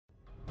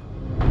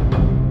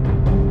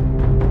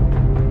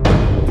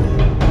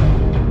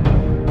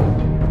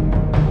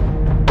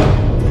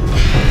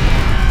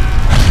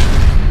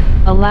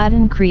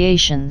Aladdin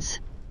Creations.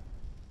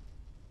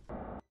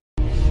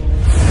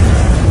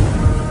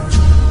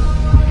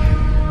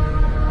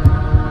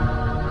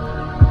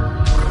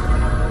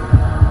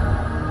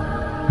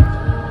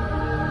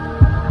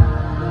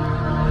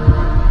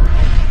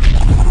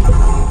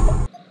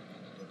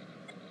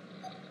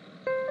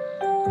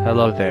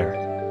 Hello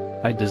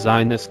there. I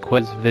designed this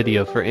quiz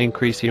video for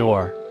increase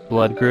your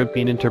blood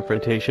grouping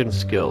interpretation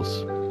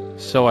skills.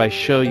 So I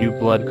show you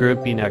blood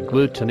grouping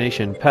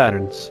agglutination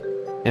patterns,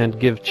 and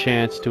give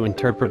chance to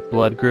interpret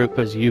blood group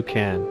as you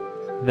can.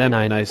 Then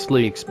I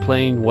nicely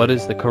explain what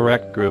is the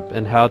correct group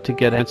and how to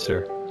get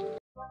answer.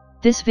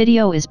 This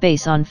video is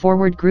based on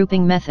forward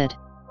grouping method.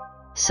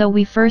 So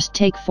we first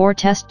take 4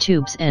 test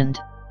tubes and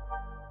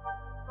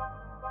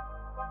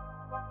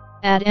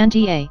add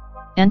anti-A,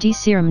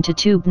 anti-serum to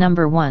tube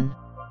number 1.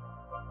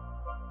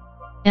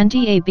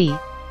 Anti-AB,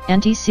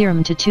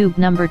 anti-serum to tube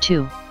number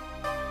 2.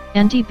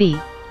 Anti-B,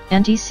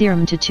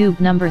 anti-serum to tube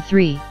number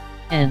 3,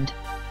 and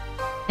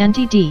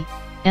anti-D,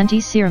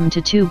 anti-serum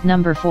to tube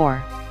number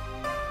 4.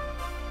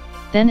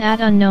 Then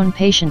add unknown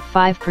patient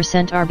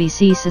 5%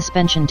 RBC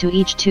suspension to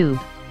each tube.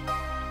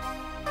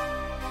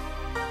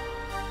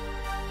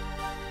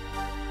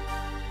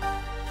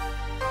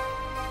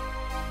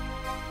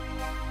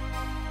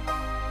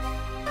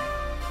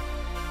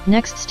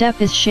 Next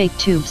step is shake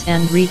tubes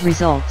and read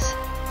results.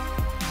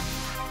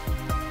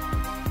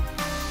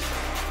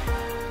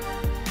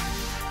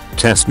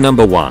 Test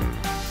number 1.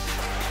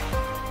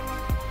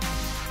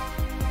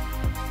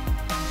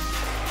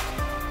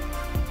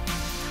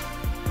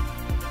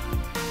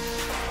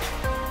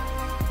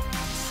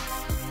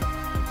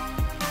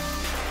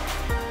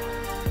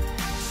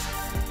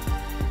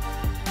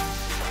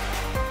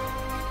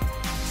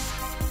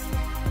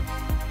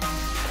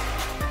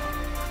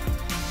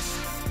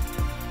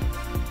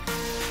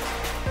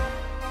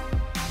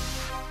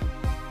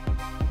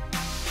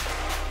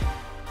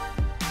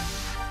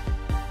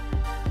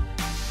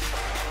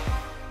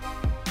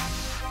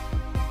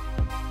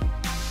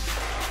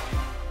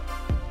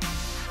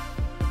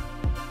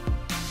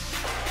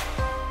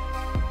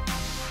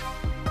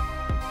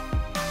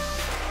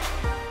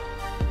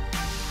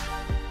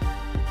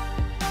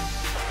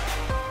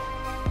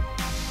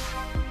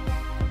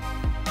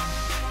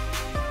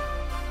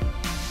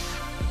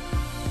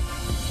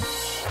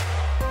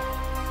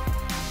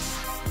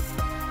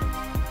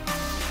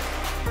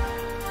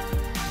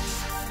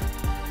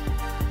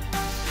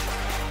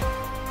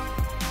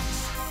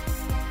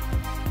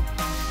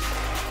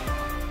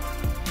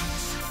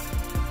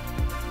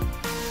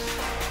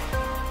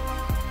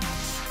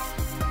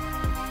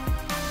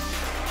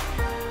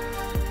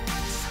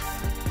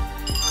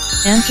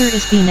 Answer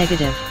is B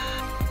negative.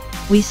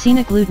 We seen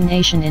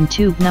agglutination in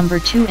tube number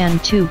 2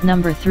 and tube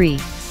number 3.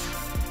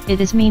 It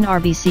is mean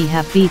RBC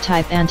have B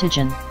type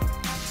antigen.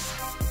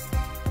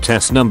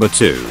 Test number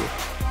 2.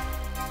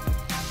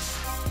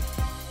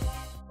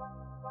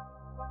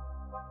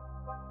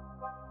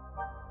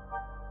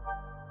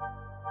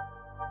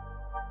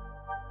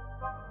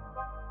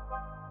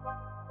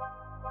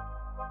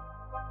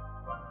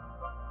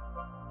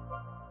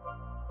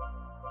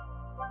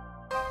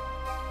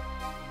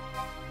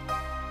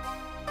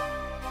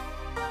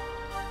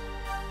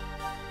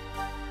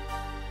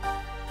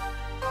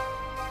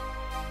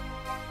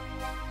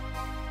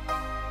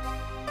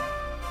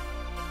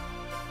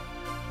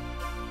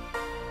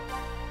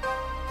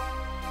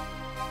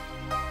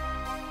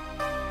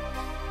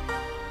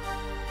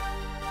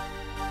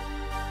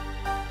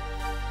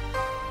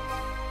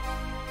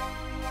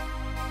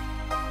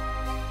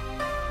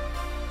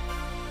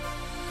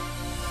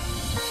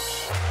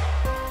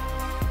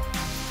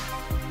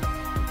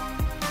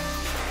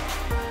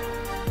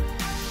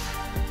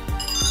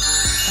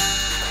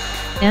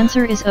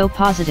 Answer is O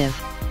positive.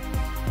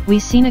 We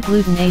seen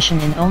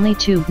agglutination in only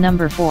tube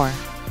number 4.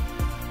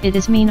 It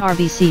is mean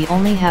RBC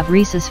only have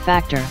rhesus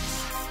factor.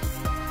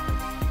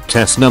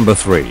 Test number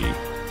 3.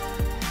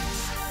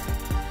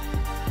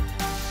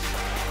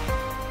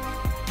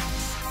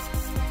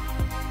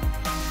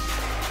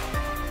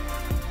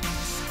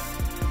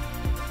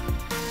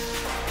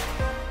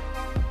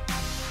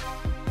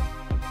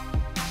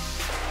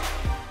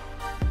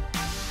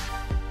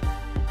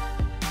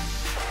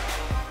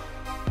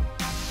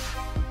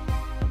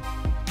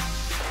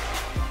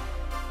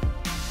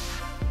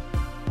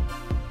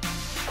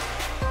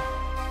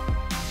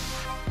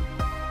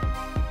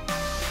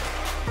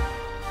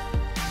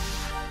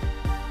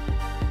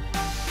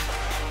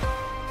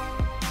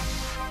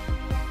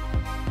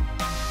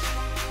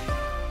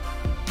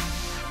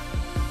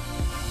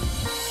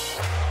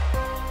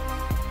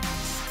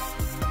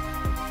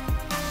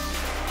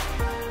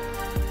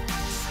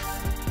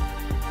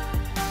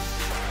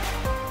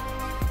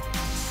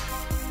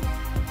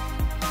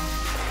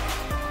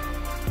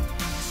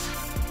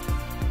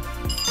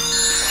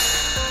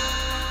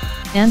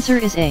 Answer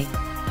is A,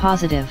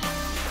 positive.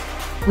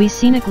 We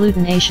seen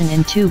agglutination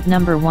in tube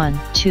number 1,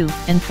 2,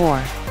 and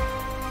 4.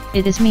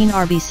 It is mean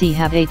RBC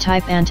have A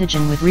type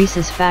antigen with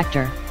rhesus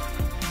factor.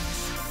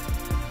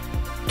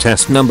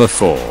 Test number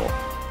 4.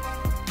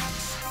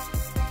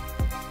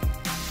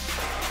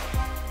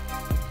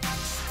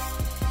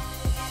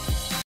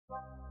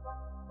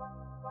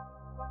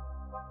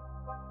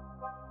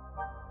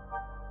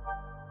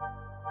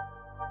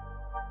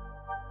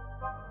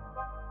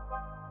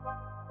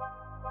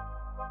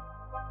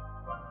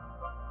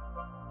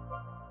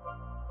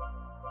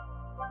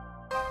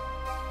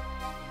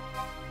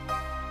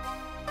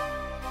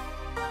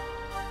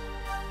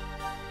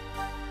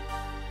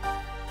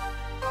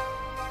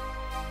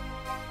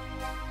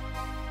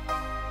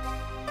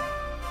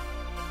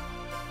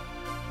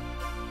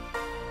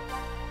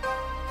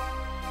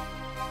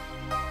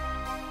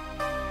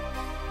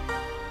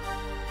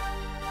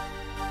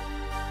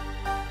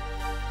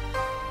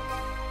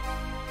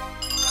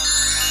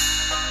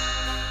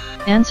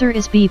 Answer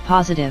is B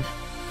positive.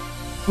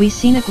 We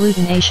seen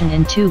agglutination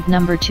in tube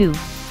number 2,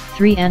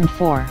 3 and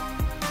 4.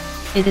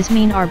 It is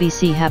mean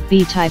RBC have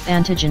B-type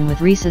antigen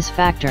with rhesus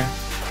factor.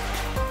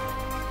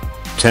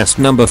 Test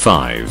number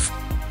 5.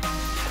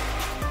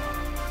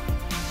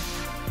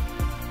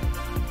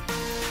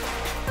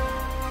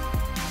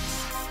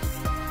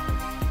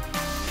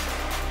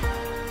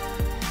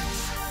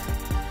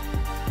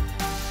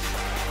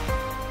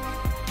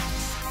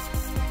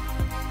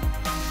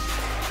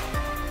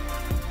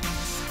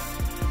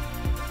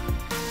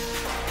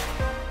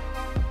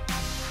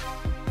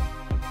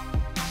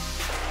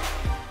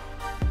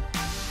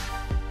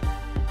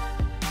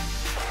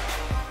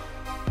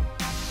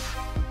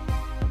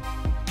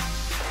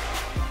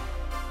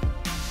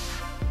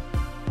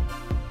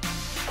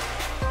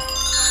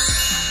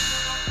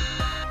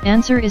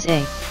 Answer is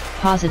A,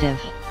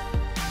 positive.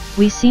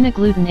 We seen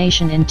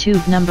agglutination in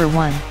tube number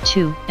 1,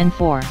 2, and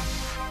 4.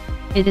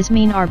 It is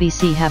mean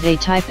RBC have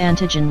A-type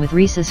antigen with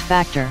rhesus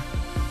factor.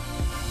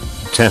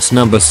 Test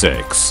number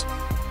 6.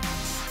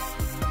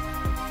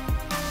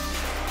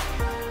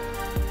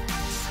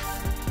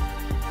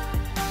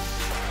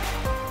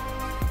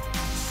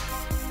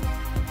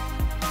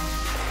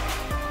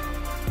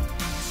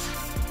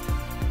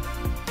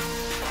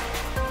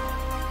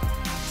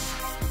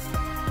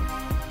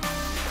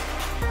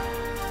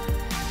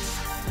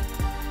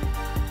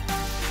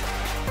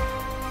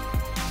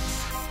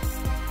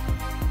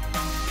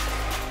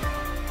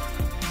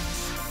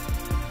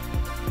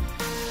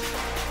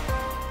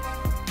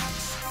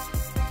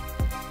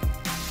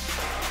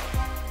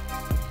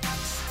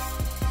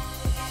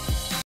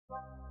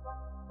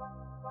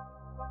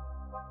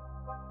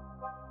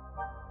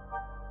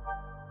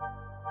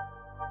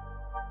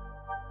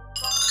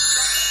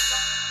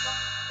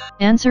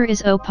 Answer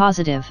is O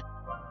positive.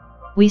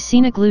 We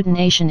seen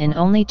agglutination in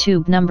only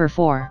tube number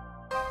 4.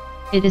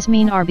 It is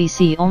mean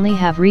RBC only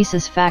have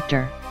rhesus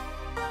factor.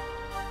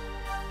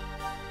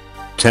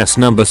 Test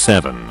number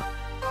 7.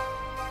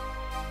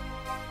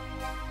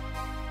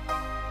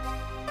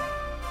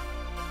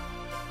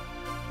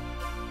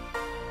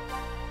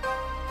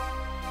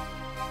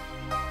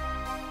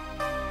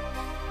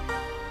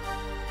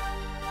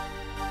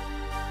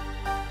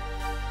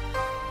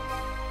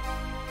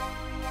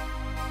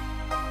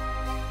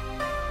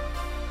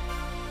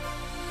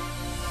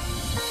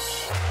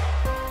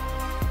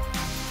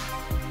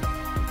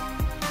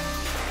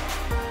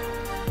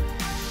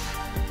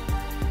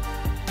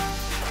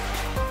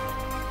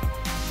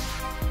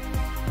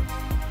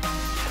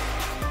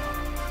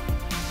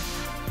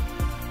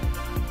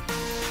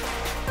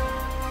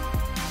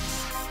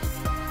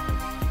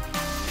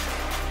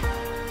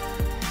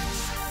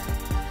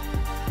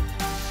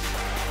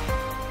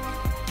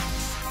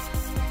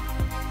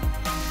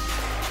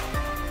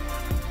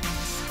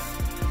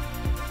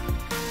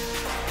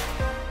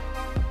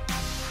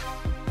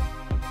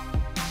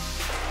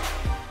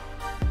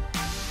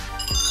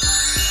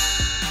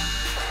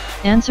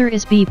 Answer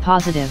is B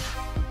positive.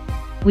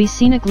 We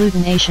seen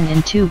agglutination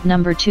in tube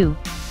number 2,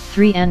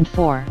 3 and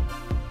 4.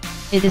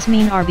 It is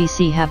mean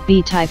RBC have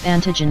B-type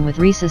antigen with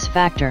rhesus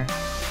factor.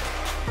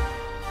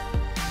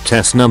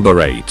 Test number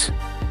 8.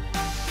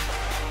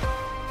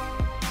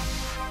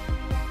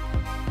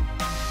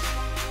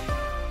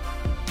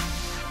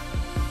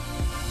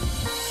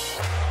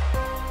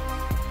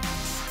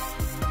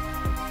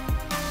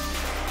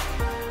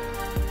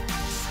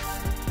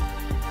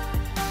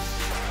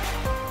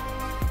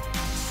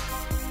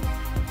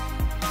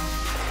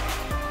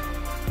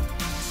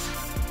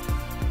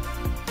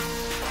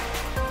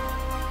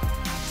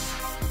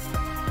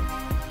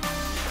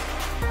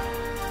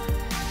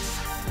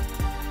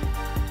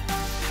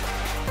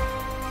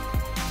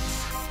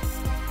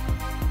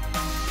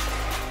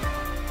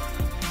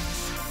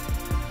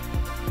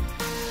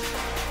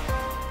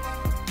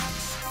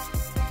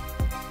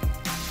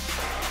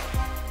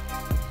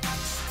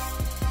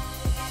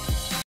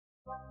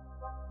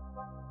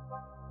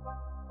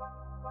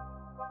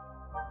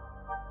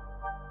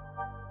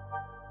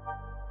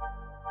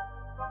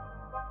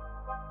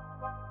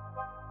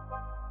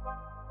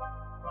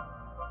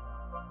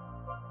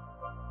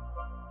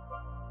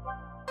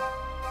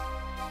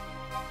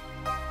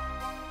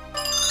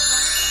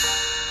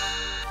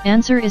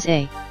 Answer is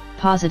A,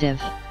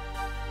 positive.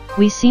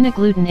 We seen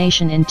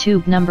agglutination in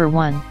tube number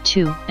 1,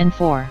 2, and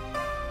 4.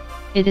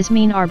 It is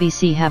mean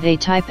RBC have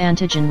A-type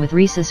antigen with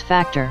rhesus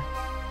factor.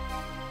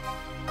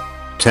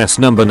 Test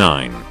number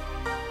 9.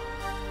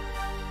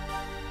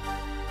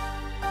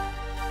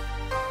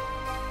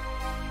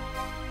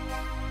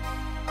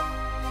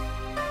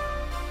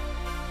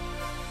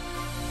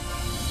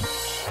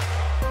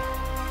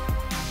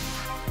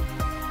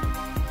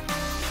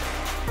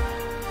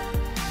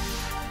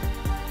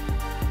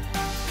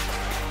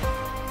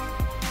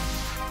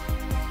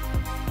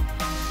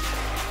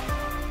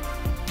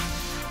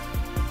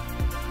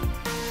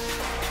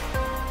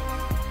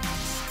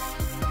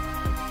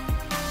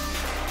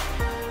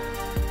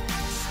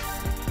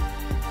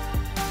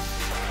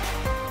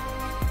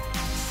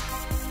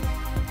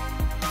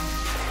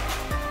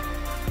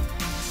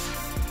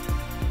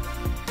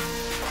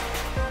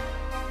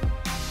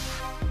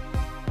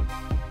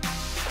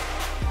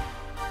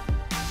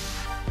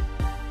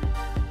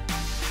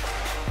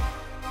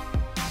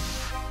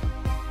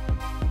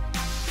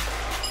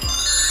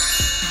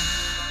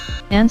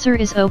 Answer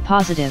is O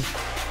positive.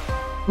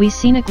 We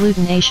seen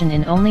agglutination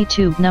in only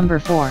tube number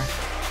 4.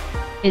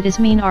 It is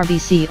mean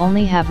RBC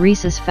only have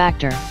rhesus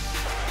factor.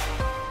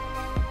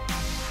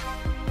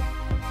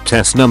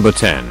 Test number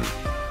 10.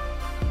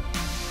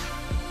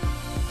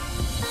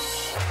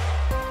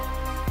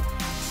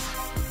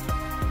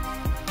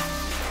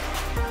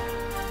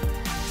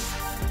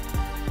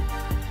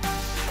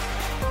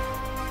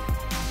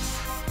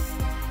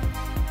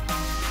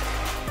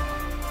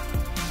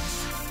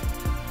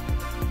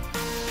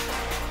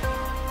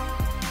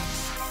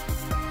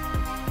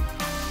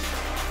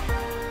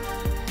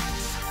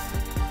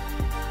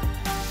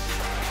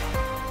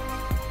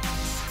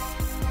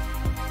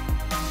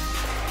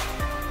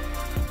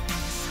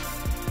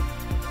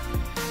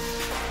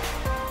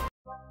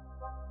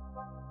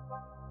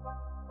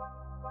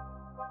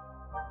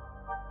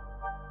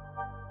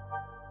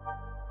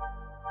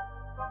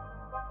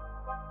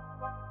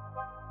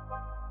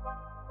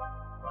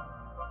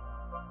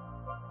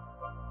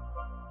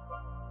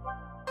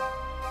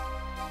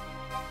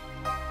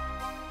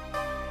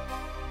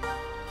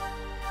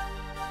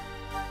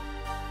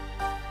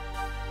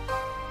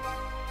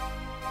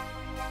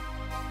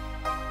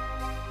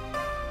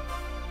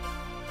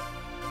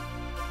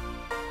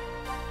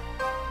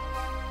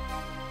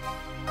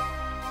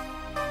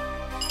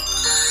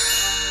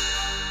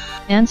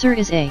 Answer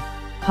is A,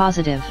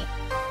 positive.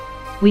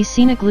 We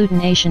seen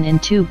agglutination in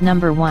tube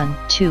number 1,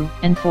 2,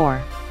 and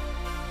 4.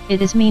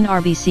 It is mean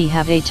RBC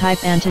have A-type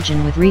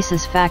antigen with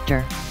rhesus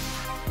factor.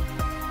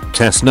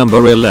 Test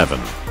number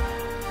 11.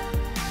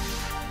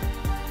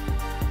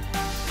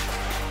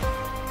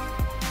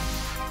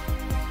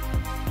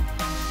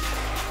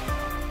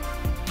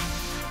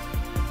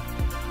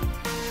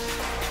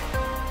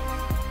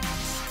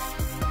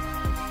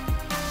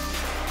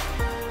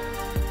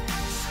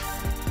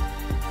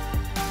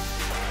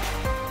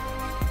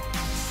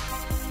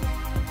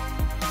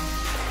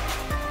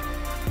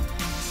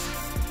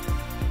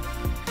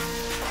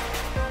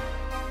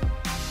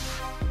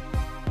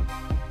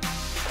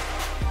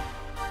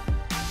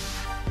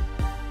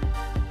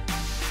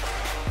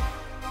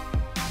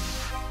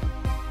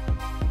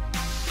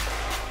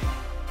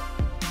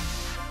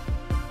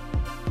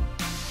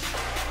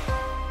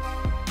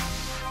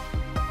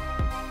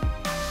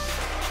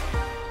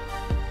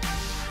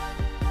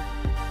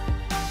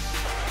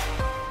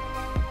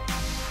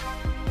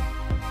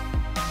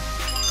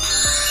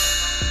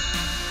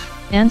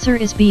 Answer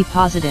is B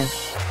positive.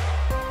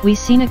 We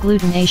seen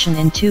agglutination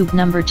in tube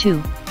number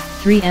 2,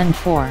 3 and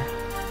 4.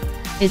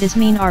 It is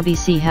mean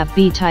RBC have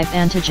B-type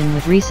antigen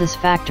with rhesus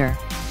factor.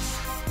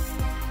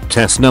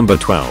 Test number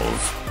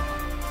 12.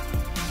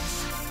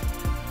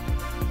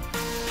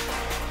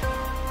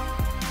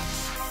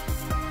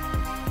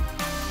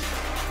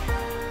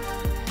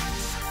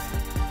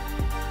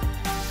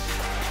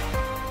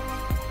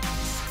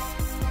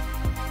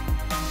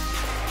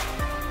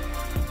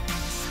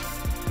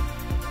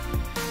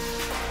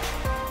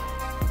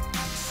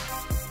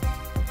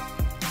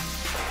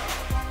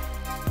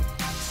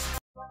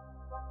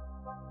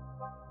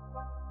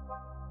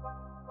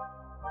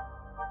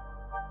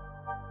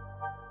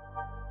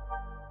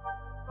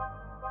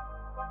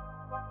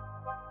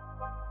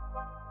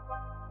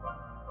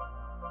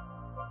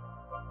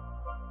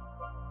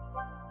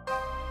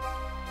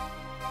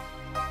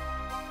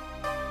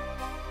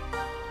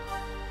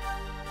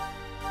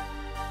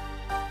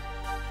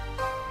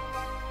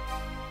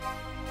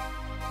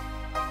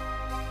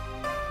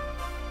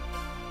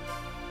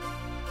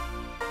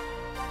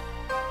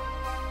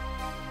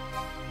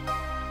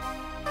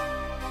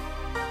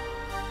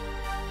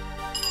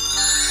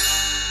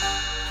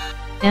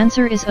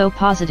 Answer is O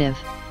positive.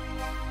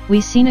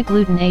 We seen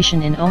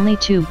agglutination in only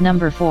tube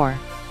number 4.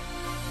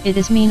 It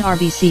is mean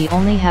RBC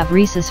only have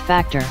rhesus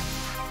factor.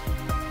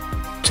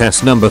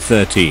 Test number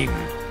 13.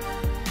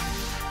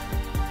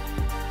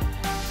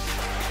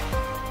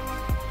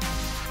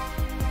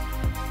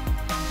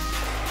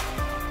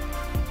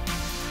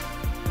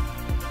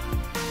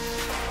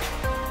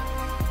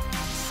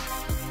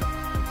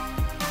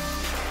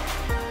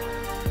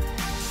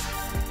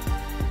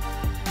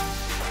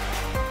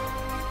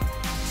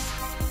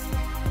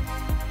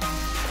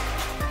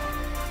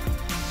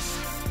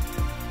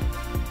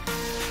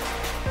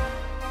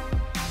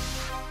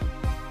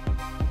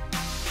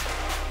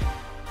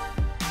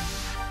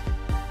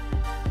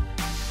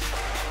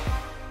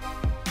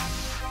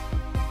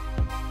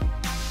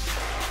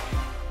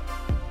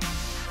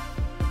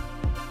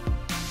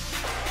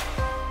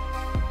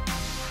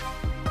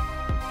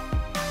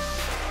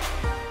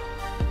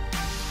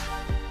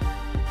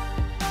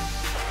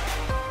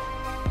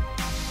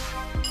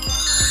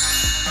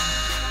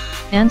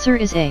 Answer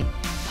is A,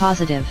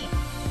 positive.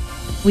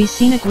 We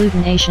seen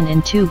agglutination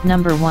in tube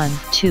number 1,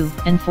 2,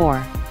 and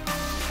 4.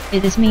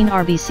 It is mean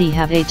RBC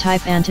have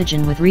A-type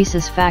antigen with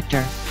rhesus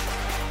factor.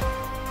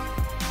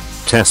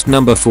 Test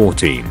number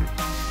 14.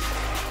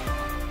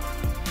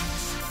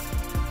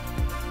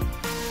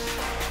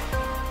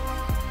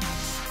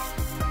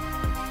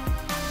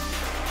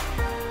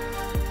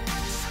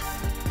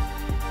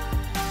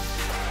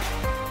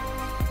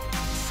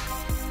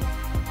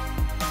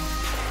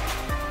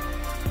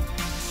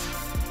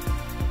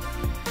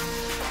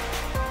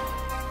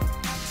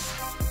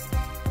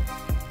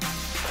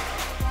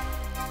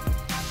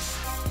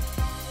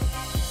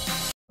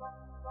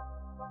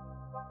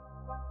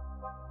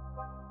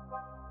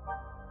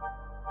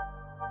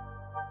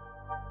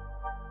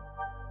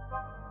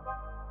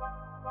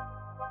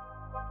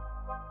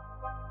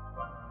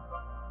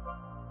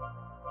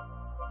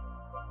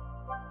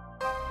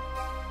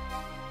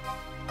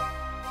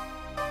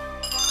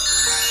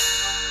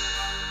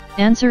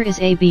 Answer is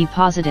AB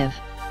positive.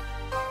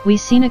 We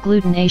seen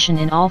agglutination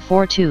in all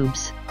 4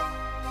 tubes.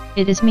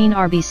 It is mean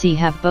RBC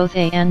have both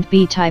A and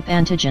B type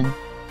antigen,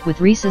 with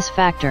rhesus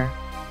factor.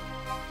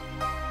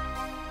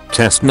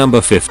 Test number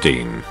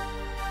 15.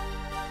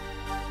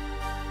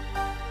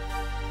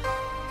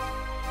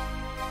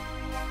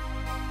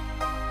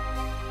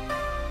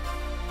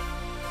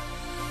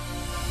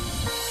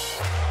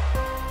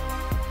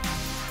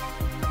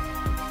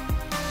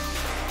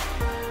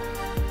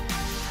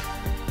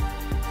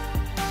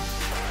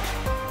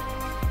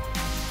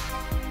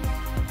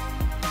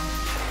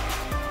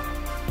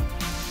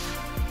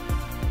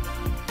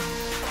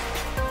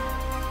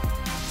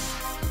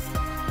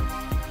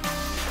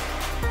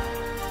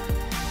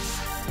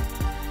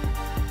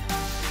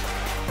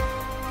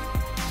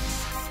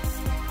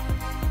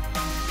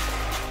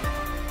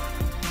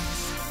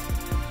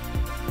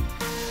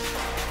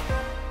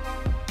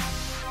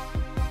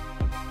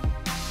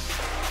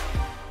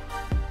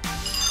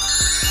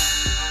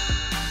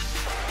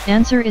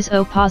 Answer is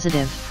O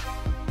positive.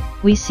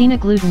 We seen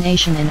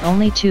agglutination in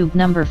only tube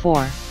number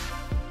 4.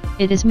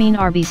 It is mean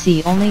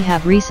RBC only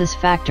have rhesus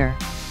factor.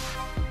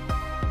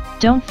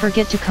 Don't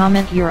forget to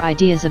comment your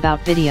ideas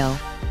about video,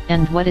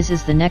 and what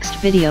is the next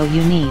video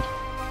you need.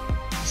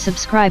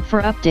 Subscribe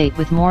for update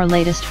with more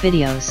latest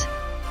videos.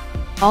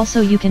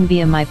 Also you can be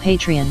a my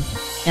Patreon,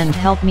 and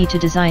help me to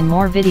design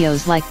more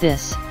videos like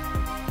this.